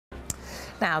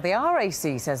Now, the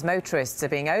RAC says motorists are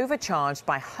being overcharged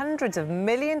by hundreds of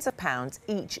millions of pounds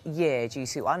each year due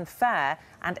to unfair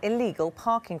and illegal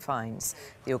parking fines.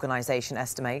 The organisation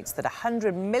estimates that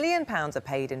 £100 million are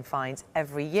paid in fines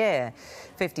every year.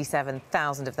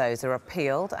 57,000 of those are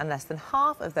appealed, and less than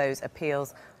half of those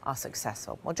appeals are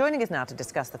successful. Well, joining us now to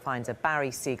discuss the fines are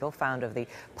Barrie Segal, founder of the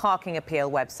parking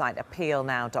appeal website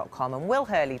appealnow.com, and Will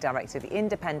Hurley, director of the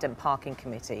Independent Parking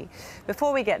Committee.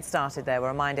 Before we get started, though, a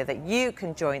reminder that you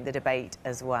can join the debate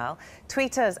as well.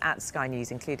 Tweet us at Sky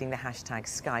News, including the hashtag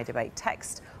Sky Debate.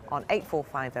 Text on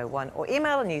 84501 or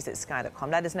email news@sky.com.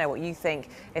 Let us know what you think.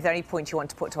 If there are any points you want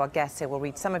to put to our guests here, we'll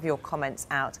read some of your comments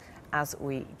out as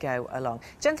we go along.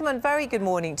 Gentlemen, very good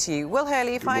morning to you. Will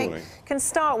Hurley, if I can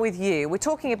start with you. We're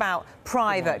talking about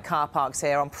private car parks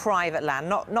here on private land,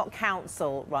 not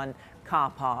council-run car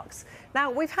parks. Now,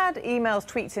 we've had emails,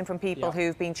 tweets in from people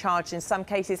who've been charged, in some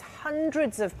cases,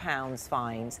 hundreds of pounds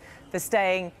fines for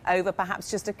staying over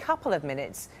perhaps just a couple of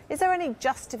minutes. Is there any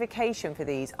justification for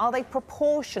these? Are they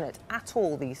proportionate at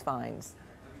all, these fines?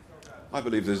 I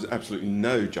believe there's absolutely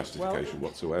no justification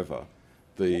whatsoever.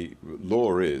 The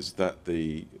law is that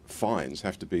the fines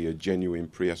have to be a genuine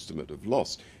pre-estimate of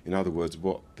loss. In other words,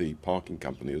 what the parking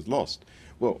company has lost.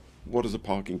 Well, what has a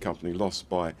parking company lost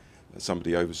by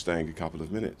somebody overstaying a couple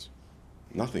of minutes?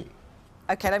 Nothing.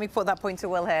 OK, let me put that point to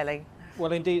Will Hurley.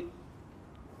 Well, indeed,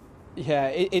 yeah,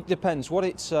 it depends. What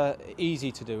it's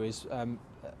easy to do is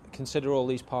consider all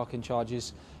these parking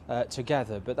charges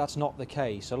together, but that's not the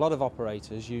case. A lot of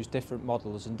operators use different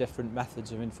models and different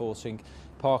methods of enforcing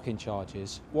parking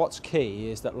charges. What's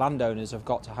key is that landowners have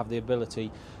got to have the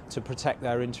ability to protect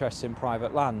their interests in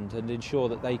private land and ensure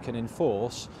that they can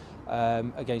enforce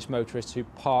against motorists who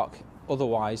park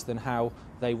otherwise than how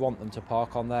they want them to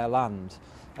park on their land.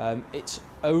 It's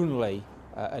only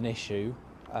an issue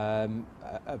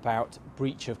about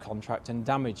breach of contract and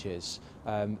damages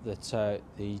that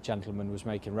the gentleman was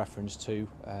making reference to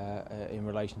in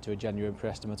relation to a genuine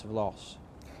pre-estimate of loss.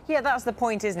 Yeah, that's the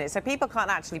point, isn't it? So people can't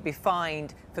actually be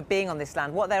fined for being on this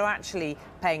land. What they're actually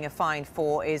paying a fine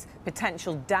for is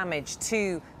potential damage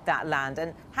to that land.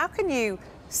 And how can you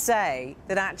say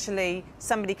that actually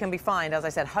somebody can be fined, as I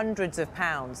said, hundreds of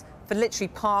pounds for literally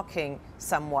parking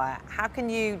somewhere? How can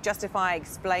you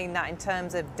explain that in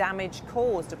terms of damage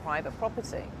caused to private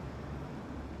property?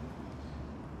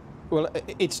 Well,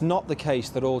 it's not the case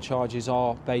that all charges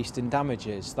are based in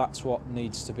damages. That's what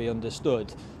needs to be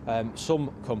understood.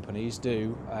 Some companies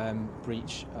do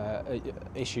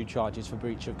issue charges for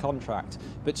breach of contract,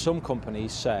 but some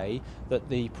companies say that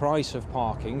the price of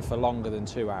parking for longer than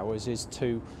 2 hours is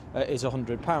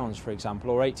 £100, for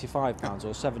example, or £85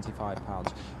 or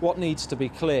 £75. What needs to be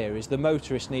clear is the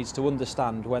motorist needs to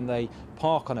understand when they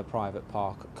park on a private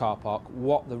car park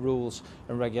what the rules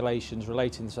and regulations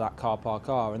relating to that car park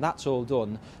are, and that's all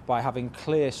done by having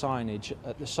clear signage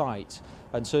at the site.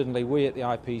 And certainly we at the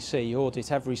IPC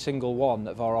audit every single one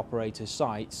of our operators'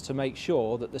 sites to make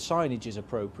sure that the signage is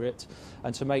appropriate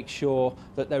and to make sure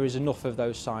that there is enough of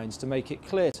those signs to make it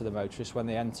clear to the motorists when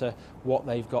they enter what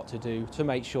they've got to do to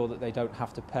make sure that they don't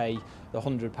have to pay the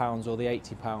 £100 or the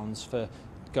 £80 for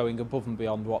going above and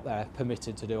beyond what they're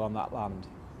permitted to do on that land.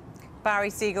 Barrie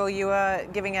Segal, you were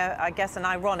giving, I guess, an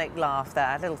ironic laugh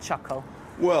there, a little chuckle.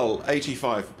 Well,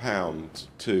 £85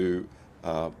 to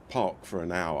park for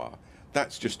an hour.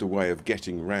 That's just a way of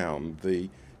getting round the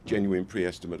genuine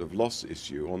pre-estimate of loss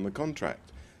issue on the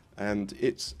contract. And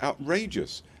it's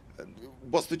outrageous.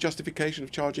 What's the justification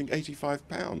of charging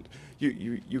 £85?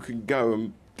 You can go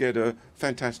and get a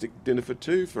fantastic dinner for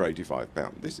two for £85.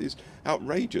 This is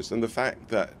outrageous. And the fact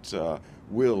that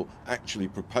Will actually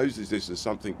proposes this as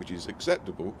something which is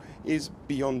acceptable is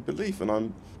beyond belief. And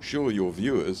I'm sure your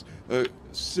viewers are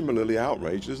similarly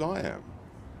outraged as I am.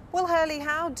 Will Hurley,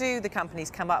 how do the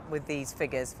companies come up with these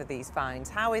figures for these fines?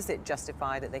 How is it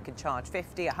justified that they could charge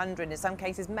 50, 100, in some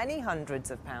cases many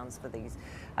hundreds of pounds for these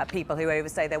people who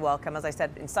overstay their welcome? As I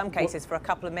said, in some cases for a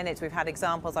couple of minutes. We've had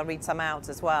examples, I'll read some out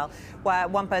as well, where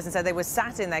one person said they were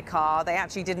sat in their car, they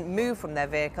actually didn't move from their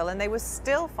vehicle, and they were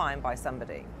still fined by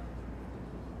somebody.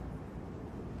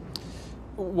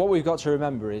 What we've got to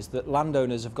remember is that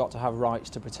landowners have got to have rights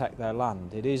to protect their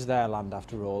land. It is their land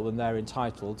after all, and they're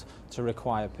entitled to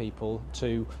require people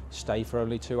to stay for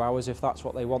only 2 hours if that's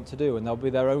what they want to do, and there'll be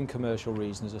their own commercial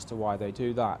reasons as to why they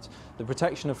do that. The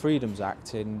Protection of Freedoms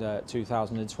Act in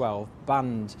 2012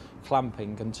 banned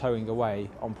clamping and towing away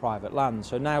on private land,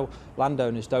 so now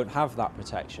landowners don't have that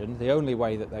protection. The only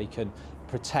way that they can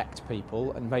protect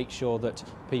people and make sure that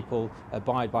people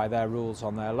abide by their rules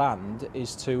on their land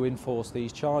is to enforce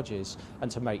these charges and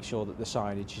to make sure that the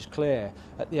signage is clear.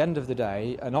 At the end of the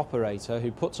day, an operator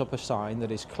who puts up a sign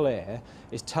that is clear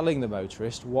is telling the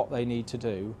motorist what they need to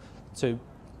do to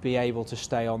be able to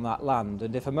stay on that land.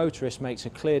 And if a motorist makes a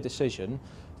clear decision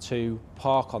to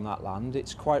park on that land,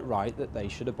 it's quite right that they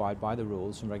should abide by the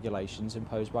rules and regulations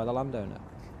imposed by the landowner.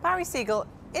 Barrie Segal,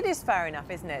 it is fair enough,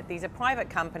 isn't it? These are private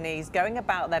companies going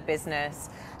about their business.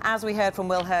 As we heard from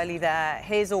Will Hurley there,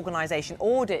 his organisation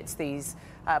audits these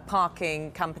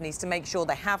parking companies to make sure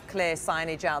they have clear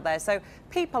signage out there. So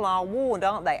people are warned,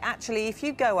 aren't they? Actually, if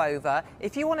you go over,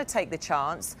 if you want to take the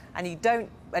chance and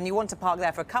you want to park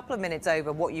there for a couple of minutes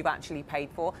over what you've actually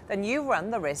paid for, then you run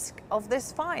the risk of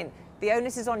this fine. The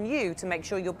onus is on you to make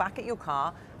sure you're back at your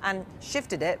car and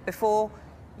shifted it before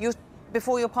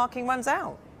your parking runs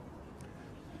out.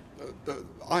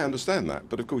 I understand that,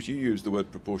 but of course you use the word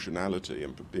proportionality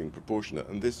and being proportionate,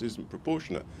 and this isn't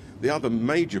proportionate. The other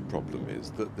major problem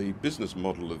is that the business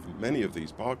model of many of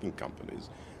these parking companies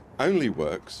only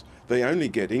works, they only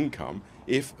get income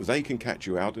if they can catch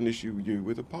you out and issue you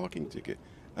with a parking ticket.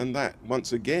 And that,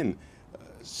 once again,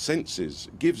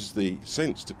 gives the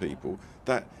sense to people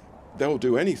that they'll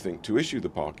do anything to issue the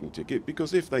parking ticket,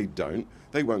 because if they don't,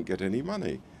 they won't get any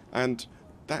money. And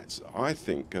that's, I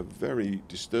think, a very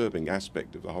disturbing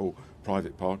aspect of the whole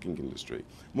private parking industry.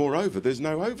 Moreover, there's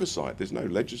no oversight, there's no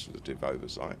legislative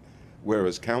oversight,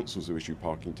 whereas councils who issue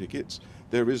parking tickets,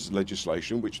 there is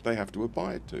legislation which they have to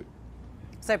abide to.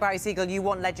 So, Barrie Segal, you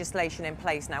want legislation in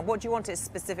place now. What do you want it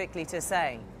specifically to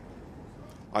say?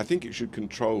 I think it should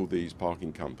control these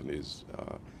parking companies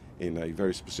in a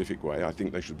very specific way. I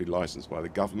think they should be licensed by the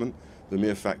government. The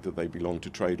mere fact that they belong to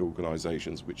trade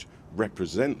organisations which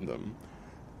represent them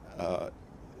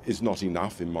is not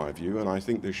enough in my view, and I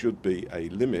think there should be a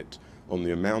limit on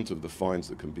the amount of the fines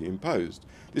that can be imposed.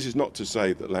 This is not to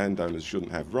say that landowners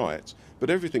shouldn't have rights,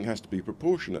 but everything has to be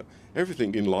proportionate.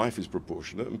 Everything in life is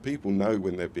proportionate, and people know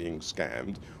when they're being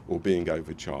scammed or being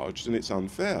overcharged, and it's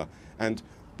unfair. And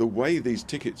the way these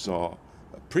tickets are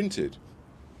printed,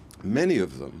 many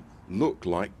of them look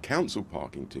like council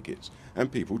parking tickets,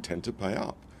 and people tend to pay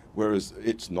up, whereas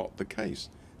it's not the case.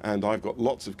 And I've got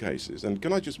lots of cases. And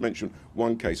can I just mention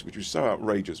one case which was so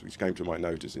outrageous, which came to my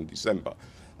notice in December.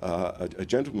 A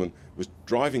gentleman was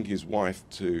driving his wife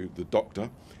to the doctor.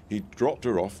 He dropped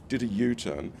her off, did a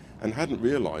U-turn, and hadn't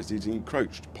realised he'd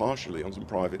encroached partially on some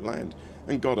private land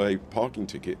and got a parking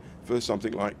ticket for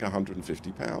something like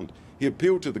 £150. He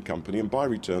appealed to the company, and by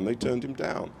return they turned him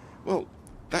down. Well,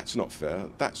 that's not fair.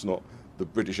 That's not the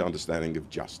British understanding of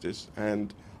justice,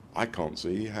 and I can't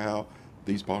see how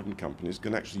these parking companies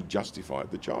can actually justify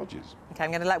the charges. OK,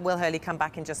 I'm going to let Will Hurley come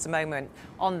back in just a moment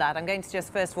on that. I'm going to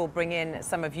just first of all bring in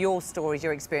some of your stories,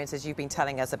 your experiences you've been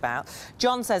telling us about.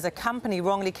 John says a company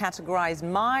wrongly categorised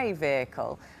my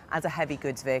vehicle as a heavy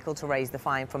goods vehicle to raise the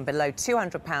fine from below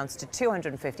 £200 to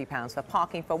 £250 for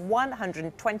parking for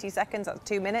 120 seconds, that's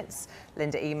 2 minutes.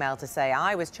 Linda emailed to say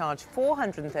I was charged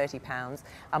 £430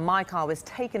 and my car was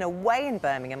taken away in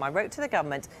Birmingham. I wrote to the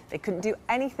government, they couldn't do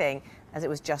anything as it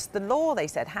was just the law. They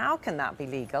said, how can that be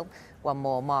legal? One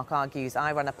more, Mark argues,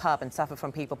 I run a pub and suffer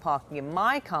from people parking in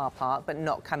my car park but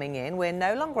not coming in. We're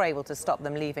no longer able to stop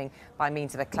them leaving by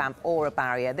means of a clamp or a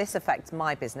barrier. This affects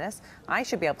my business. I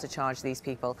should be able to charge these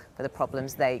people for the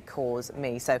problems they cause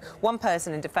me. So one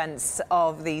person in defence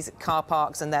of these car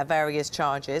parks and their various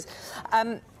charges.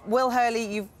 Will Hurley,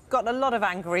 you've got a lot of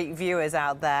angry viewers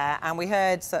out there, and we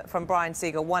heard from Barrie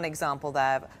Segal one example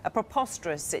there, a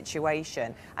preposterous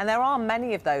situation. And there are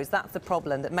many of those. That's the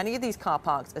problem, that many of these car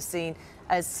parks are seen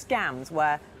as scams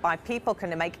whereby people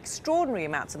can make extraordinary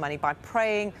amounts of money by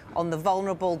preying on the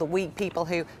vulnerable, the weak people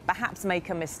who perhaps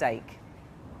make a mistake.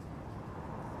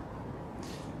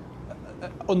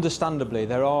 Understandably,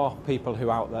 there are people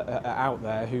who out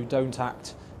there who don't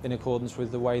act in accordance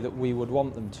with the way that we would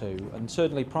want them to. And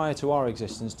certainly prior to our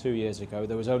existence 2 years ago,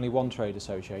 there was only one trade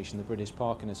association, the British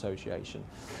Parking Association,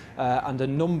 and a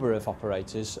number of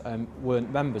operators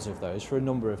weren't members of those for a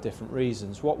number of different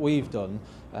reasons. What we've done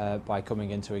by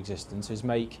coming into existence is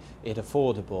make it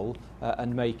affordable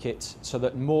and make it so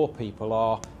that more people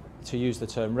are, to use the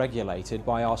term, regulated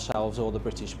by ourselves or the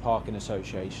British Parking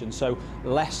Association. So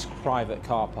less private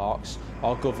car parks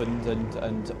are governed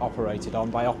and operated on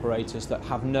by operators that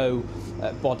have no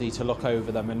body to look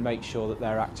over them and make sure that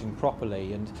they're acting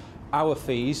properly. And our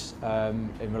fees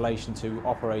in relation to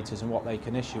operators and what they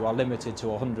can issue are limited to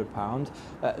 £100.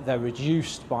 They're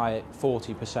reduced by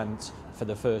 40% for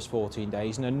the first 14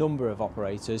 days, and a number of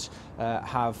operators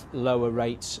have lower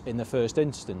rates in the first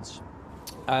instance.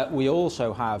 We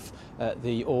also have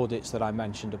the audits that I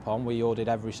mentioned upon. We audit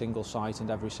every single site and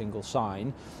every single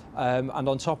sign. And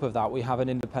on top of that, we have an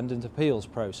independent appeals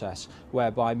process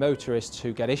whereby motorists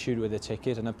who get issued with a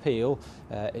ticket and appeal,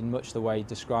 in much the way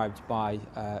described by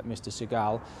Mr.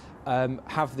 Segal,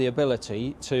 have the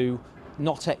ability to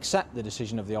not accept the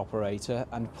decision of the operator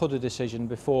and put a decision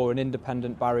before an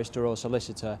independent barrister or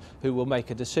solicitor who will make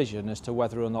a decision as to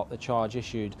whether or not the charge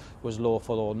issued was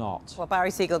lawful or not. Well, Barrie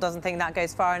Segal doesn't think that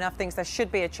goes far enough, thinks there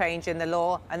should be a change in the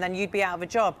law, and then you'd be out of a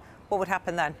job. What would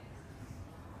happen then?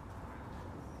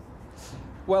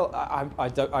 Well, I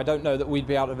don't know that we'd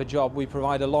be out of a job. We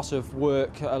provide a lot of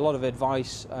work, a lot of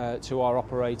advice to our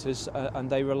operators, and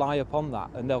they rely upon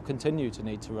that, and they'll continue to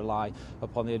need to rely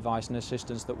upon the advice and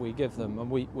assistance that we give them. And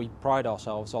we pride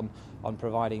ourselves on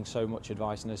providing so much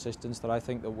advice and assistance that I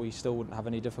think that we still wouldn't have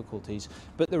any difficulties.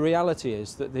 But the reality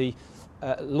is that the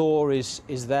law is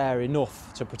there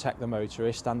enough to protect the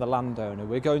motorist and the landowner.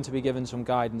 We're going to be given some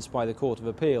guidance by the Court of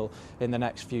Appeal in the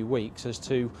next few weeks as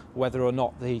to whether or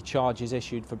not the charges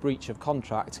issued for breach of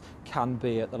contract can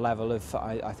be at the level of,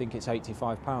 I think it's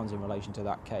 £85 in relation to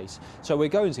that case. So we're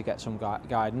going to get some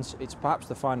guidance. It's perhaps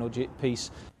the final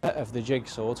piece of the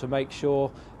jigsaw to make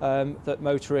sure that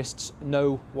motorists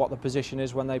know what the position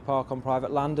is when they park on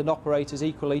private land, and operators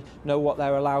equally know what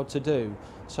they're allowed to do.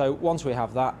 So once we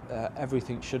have that,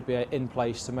 everything should be in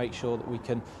place to make sure that we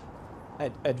can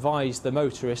advise the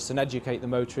motorists and educate the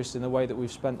motorists in the way that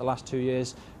we've spent the last 2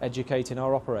 years educating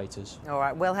our operators. All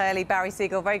right, Will Hurley, Barrie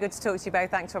Segal, very good to talk to you both.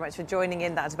 Thanks very much for joining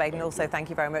in that debate, and also thank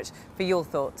you very much for your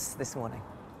thoughts this morning.